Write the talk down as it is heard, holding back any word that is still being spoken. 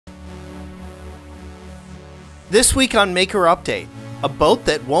This week on Maker Update, a boat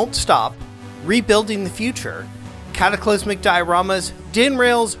that won't stop, rebuilding the future, cataclysmic dioramas, DIN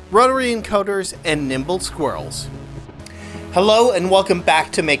rails, rotary encoders, and nimble squirrels. Hello and welcome back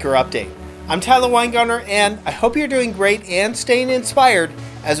to Maker Update. I'm Tyler Winegarner and I hope you're doing great and staying inspired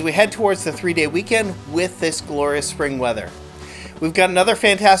as we head towards the 3-day weekend with this glorious spring weather. We've got another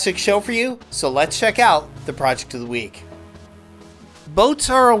fantastic show for you, so let's check out the project of the week. Boats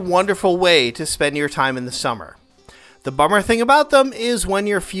are a wonderful way to spend your time in the summer. The bummer thing about them is when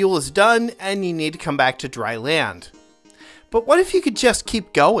your fuel is done and you need to come back to dry land. But what if you could just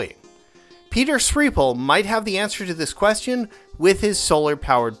keep going? Peter Sripol might have the answer to this question with his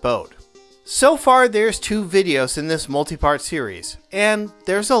solar-powered boat. So far there's 2 videos in this multi-part series, and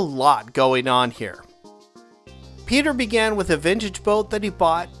there's a lot going on here. Peter began with a vintage boat that he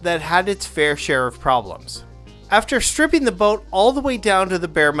bought that had its fair share of problems. After stripping the boat all the way down to the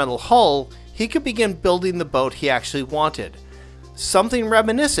bare metal hull, he could begin building the boat he actually wanted, something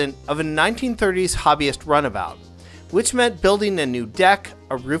reminiscent of a 1930s hobbyist runabout, which meant building a new deck,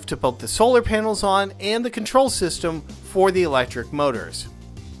 a roof to put the solar panels on, and the control system for the electric motors.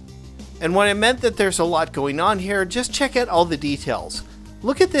 And when it meant that there's a lot going on here, just check out all the details.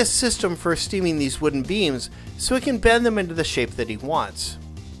 Look at this system for steaming these wooden beams so he can bend them into the shape that he wants.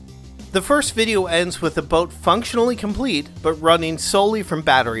 The first video ends with the boat functionally complete but running solely from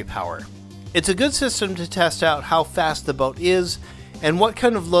battery power. It's a good system to test out how fast the boat is and what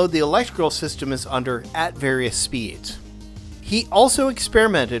kind of load the electrical system is under at various speeds. He also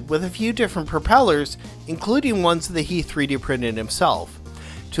experimented with a few different propellers, including ones that he 3D printed himself,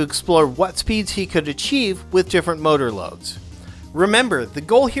 to explore what speeds he could achieve with different motor loads. Remember, the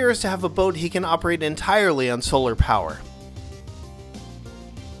goal here is to have a boat he can operate entirely on solar power.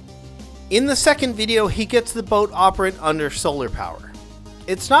 In the second video, he gets the boat operate under solar power.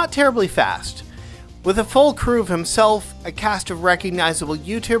 It's not terribly fast. With a full crew of himself, a cast of recognizable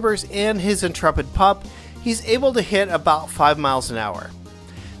YouTubers, and his intrepid pup, he's able to hit about 5 miles an hour.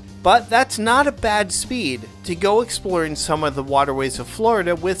 But that's not a bad speed to go exploring some of the waterways of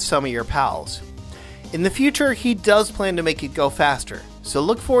Florida with some of your pals. In the future, he does plan to make it go faster, so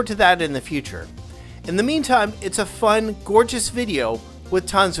look forward to that in the future. In the meantime, it's a fun, gorgeous video with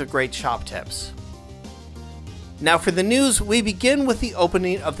tons of great shop tips. Now for the news, we begin with the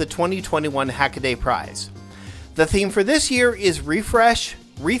opening of the 2021 Hackaday Prize. The theme for this year is Refresh,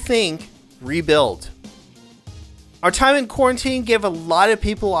 Rethink, Rebuild. Our time in quarantine gave a lot of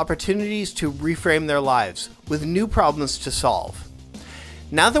people opportunities to reframe their lives with new problems to solve.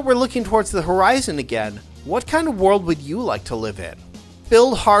 Now that we're looking towards the horizon again, what kind of world would you like to live in?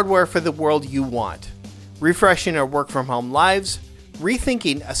 Build hardware for the world you want, refreshing our work from home lives,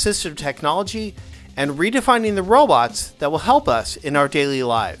 rethinking assistive technology, and redefining the robots that will help us in our daily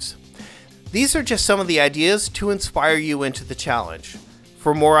lives. These are just some of the ideas to inspire you into the challenge.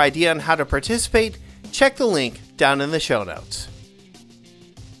 For more idea on how to participate, check the link down in the show notes.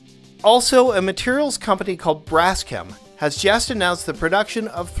 Also, a materials company called Braskem has just announced the production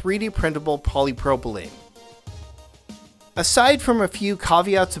of 3D printable polypropylene. Aside from a few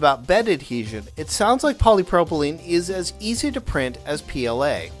caveats about bed adhesion, it sounds like polypropylene is as easy to print as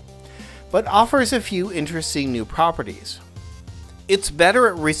PLA, but offers a few interesting new properties. It's better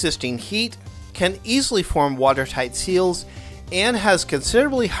at resisting heat, can easily form watertight seals, and has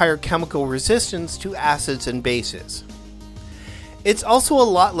considerably higher chemical resistance to acids and bases. It's also a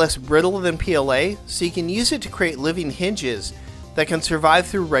lot less brittle than PLA, so you can use it to create living hinges that can survive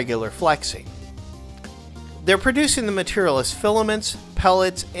through regular flexing. They're producing the material as filaments,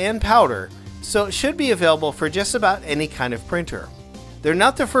 pellets, and powder, so it should be available for just about any kind of printer. They're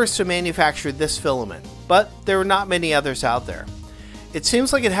not the first to manufacture this filament, but there are not many others out there. It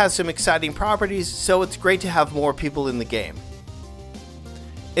seems like it has some exciting properties, so it's great to have more people in the game.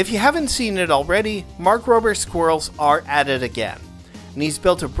 If you haven't seen it already, Mark Rober's squirrels are at it again, and he's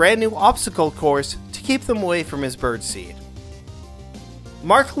built a brand new obstacle course to keep them away from his birdseed.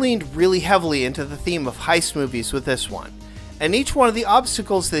 Mark leaned really heavily into the theme of heist movies with this one, and each one of the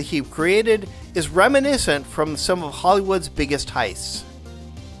obstacles that he created is reminiscent from some of Hollywood's biggest heists.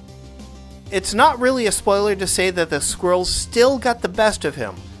 It's not really a spoiler to say that the squirrels still got the best of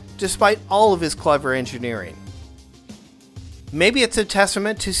him, despite all of his clever engineering. Maybe it's a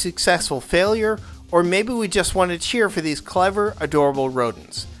testament to successful failure, or maybe we just want to cheer for these clever, adorable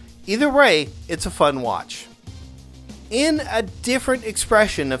rodents. Either way, it's a fun watch. In a different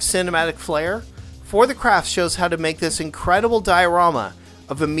expression of cinematic flair, For the Craft shows how to make this incredible diorama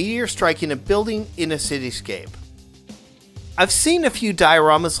of a meteor striking a building in a cityscape. I've seen a few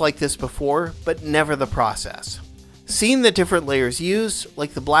dioramas like this before, but never the process. Seeing the different layers used,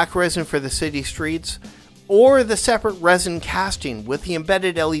 like the black resin for the city streets, or the separate resin casting with the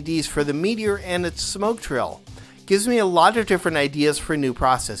embedded LEDs for the Meteor and its smoke trail gives me a lot of different ideas for new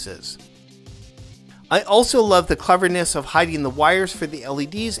processes. I also love the cleverness of hiding the wires for the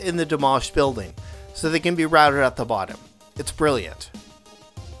LEDs in the demolished building, so they can be routed at the bottom. It's brilliant.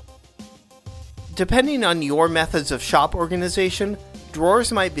 Depending on your methods of shop organization,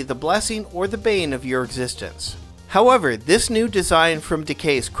 drawers might be the blessing or the bane of your existence. However, this new design from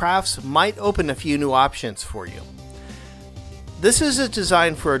Dekay's Crafts might open a few new options for you. This is a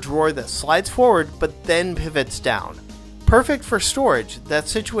design for a drawer that slides forward but then pivots down. Perfect for storage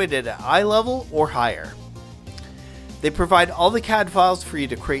that's situated at eye level or higher. They provide all the CAD files for you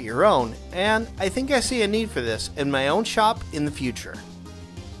to create your own, and I think I see a need for this in my own shop in the future.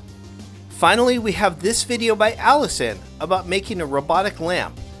 Finally, we have this video by Allyson about making a robotic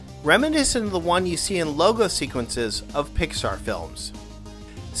lamp, reminiscent of the one you see in logo sequences of Pixar films.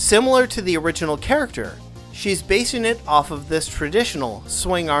 Similar to the original character, she's basing it off of this traditional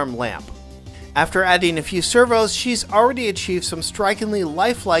swing arm lamp. After adding a few servos, she's already achieved some strikingly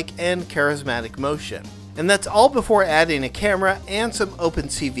lifelike and charismatic motion. And that's all before adding a camera and some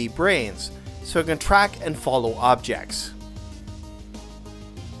OpenCV brains, so it can track and follow objects.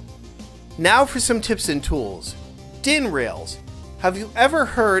 Now for some tips and tools. DIN rails. Have you ever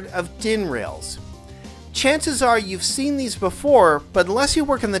heard of DIN rails? Chances are you've seen these before, but unless you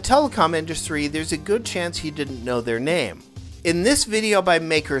work in the telecom industry, there's a good chance you didn't know their name. In this video by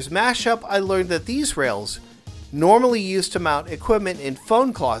Maker's Mashup, I learned that these rails, normally used to mount equipment in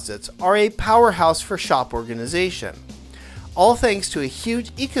phone closets, are a powerhouse for shop organization. All thanks to a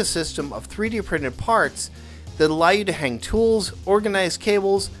huge ecosystem of 3D printed parts that allow you to hang tools, organize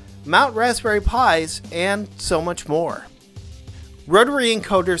cables, mount Raspberry Pis, and so much more. Rotary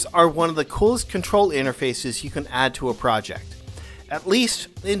encoders are one of the coolest control interfaces you can add to a project, at least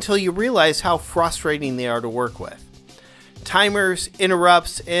until you realize how frustrating they are to work with. Timers,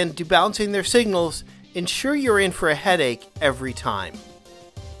 interrupts, and debouncing their signals ensure you're in for a headache every time.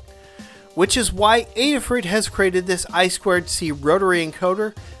 Which is why Adafruit has created this I2C rotary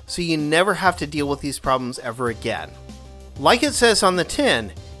encoder, so you never have to deal with these problems ever again. Like it says on the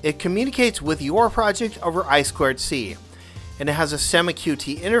tin, it communicates with your project over I2C, and it has a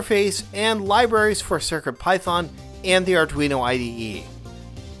semi-QT interface and libraries for CircuitPython and the Arduino IDE.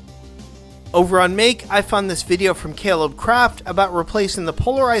 Over on Make, I found this video from Caleb Craft about replacing the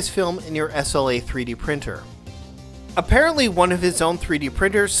polarized film in your SLA 3D printer. Apparently one of his own 3D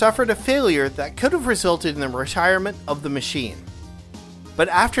printers suffered a failure that could have resulted in the retirement of the machine. But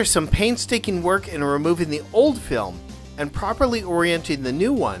after some painstaking work in removing the old film and properly orienting the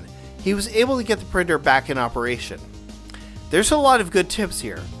new one, he was able to get the printer back in operation. There's a lot of good tips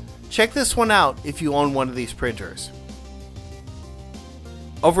here. Check this one out if you own one of these printers.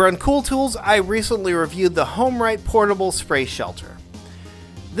 Over on Cool Tools, I recently reviewed the HomeRite Portable Spray Shelter.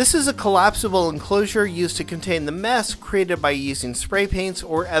 This is a collapsible enclosure used to contain the mess created by using spray paints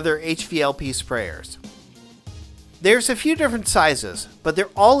or other HVLP sprayers. There's a few different sizes, but they're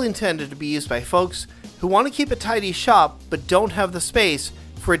all intended to be used by folks who want to keep a tidy shop but don't have the space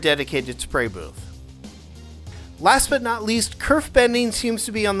for a dedicated spray booth. Last but not least, kerf bending seems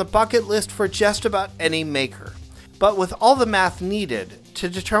to be on the bucket list for just about any maker. But with all the math needed to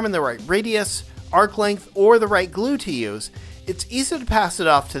determine the right radius, arc length, or the right glue to use, it's easy to pass it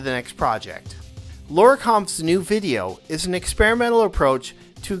off to the next project. Laura Kampf's new video is an experimental approach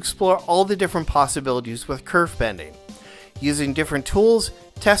to explore all the different possibilities with kerf bending, using different tools,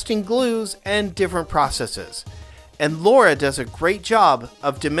 testing glues, and different processes. And Laura does a great job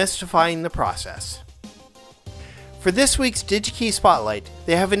of demystifying the process. For this week's Digi-Key Spotlight,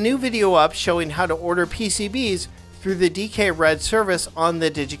 they have a new video up showing how to order PCBs through the DKRed service on the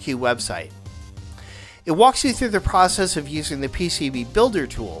Digi-Key website. It walks you through the process of using the PCB Builder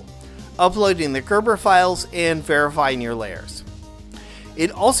tool, uploading the Gerber files, and verifying your layers.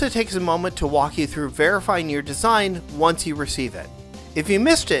 It also takes a moment to walk you through verifying your design once you receive it. If you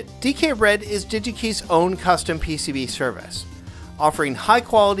missed it, DKRed is Digi-Key's own custom PCB service, offering high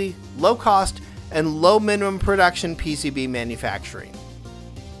quality, low cost, and low minimum production PCB manufacturing.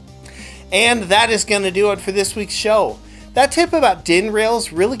 And that is going to do it for this week's show. That tip about DIN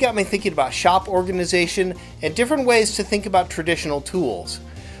rails really got me thinking about shop organization and different ways to think about traditional tools.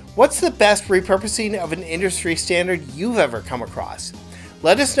 What's the best repurposing of an industry standard you've ever come across?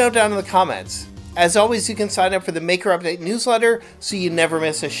 Let us know down in the comments. As always, you can sign up for the Maker Update newsletter so you never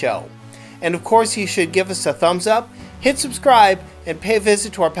miss a show. And of course, you should give us a thumbs up, hit subscribe, and pay a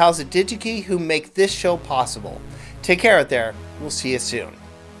visit to our pals at Digi-Key who make this show possible. Take care out there. We'll see you soon.